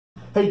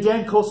Hey,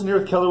 Dan Colson here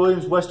with Keller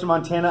Williams, Western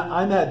Montana.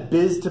 I'm at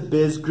Biz to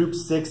Biz Group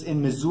 6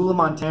 in Missoula,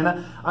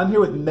 Montana. I'm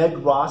here with Meg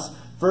Ross,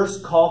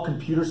 First Call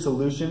Computer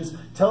Solutions.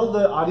 Tell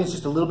the audience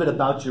just a little bit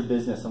about your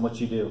business and what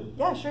you do.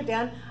 Yeah, sure,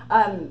 Dan.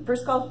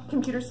 First Call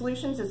Computer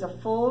Solutions is a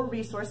full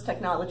resource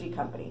technology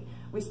company.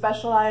 We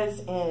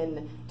specialize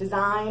in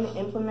design,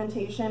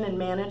 implementation, and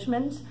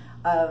management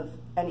of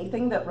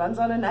anything that runs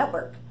on a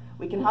network.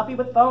 We can help you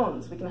with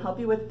phones, we can help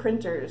you with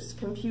printers,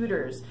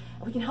 computers,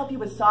 and we can help you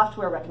with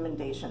software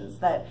recommendations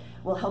that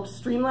will help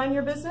streamline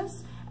your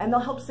business and they'll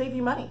help save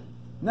you money.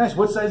 Nice.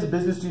 What size of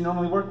business do you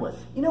normally work with?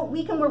 You know,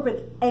 we can work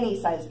with any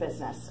size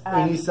business.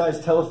 Any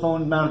size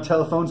telephone, amount of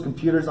telephones,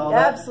 computers, all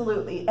that?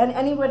 Absolutely. And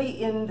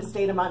anybody in the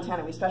state of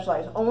Montana. We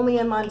specialize only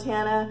in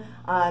Montana.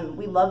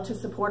 We love to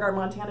support our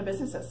Montana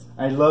businesses.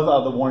 I love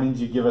all the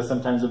warnings you give us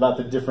sometimes about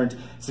the different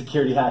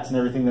security hacks and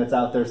everything that's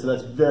out there, so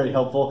that's very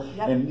helpful.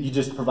 Yep. And you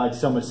just provide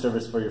so much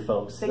service for your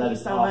folks. Thank you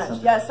so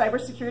much. Yeah,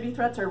 cybersecurity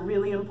threats are a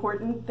really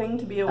important thing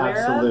to be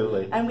aware of.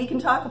 Absolutely. And we can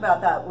talk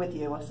about that with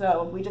you.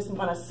 So we just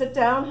want to sit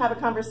down, have a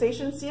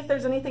conversation, see if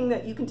there's anything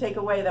that you can take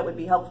away that would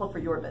be helpful for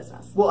your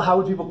business. Well, how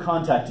would people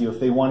contact you if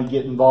they want to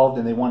get involved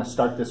and they want to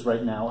start this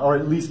right now, or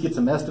at least get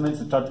some estimates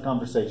and start the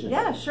conversation?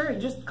 Yeah, sure.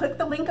 Just click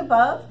the link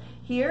above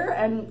here,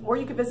 or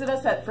you can visit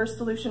us at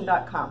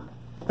firstsolution.com.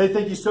 Hey,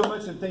 thank you so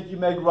much, and thank you,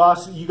 Meg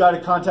Ross. You got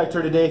to contact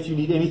her today if you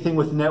need anything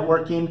with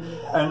networking.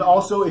 And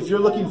also, if you're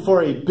looking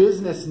for a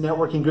business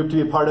networking group to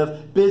be a part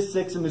of, Biz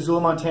 6 in Missoula,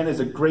 Montana is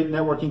a great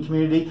networking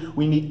community.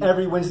 We meet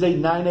every Wednesday,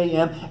 9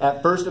 a.m.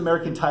 at First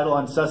American Title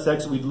on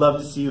Sussex. We'd love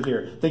to see you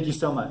here. Thank you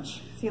so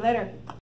much. See you later.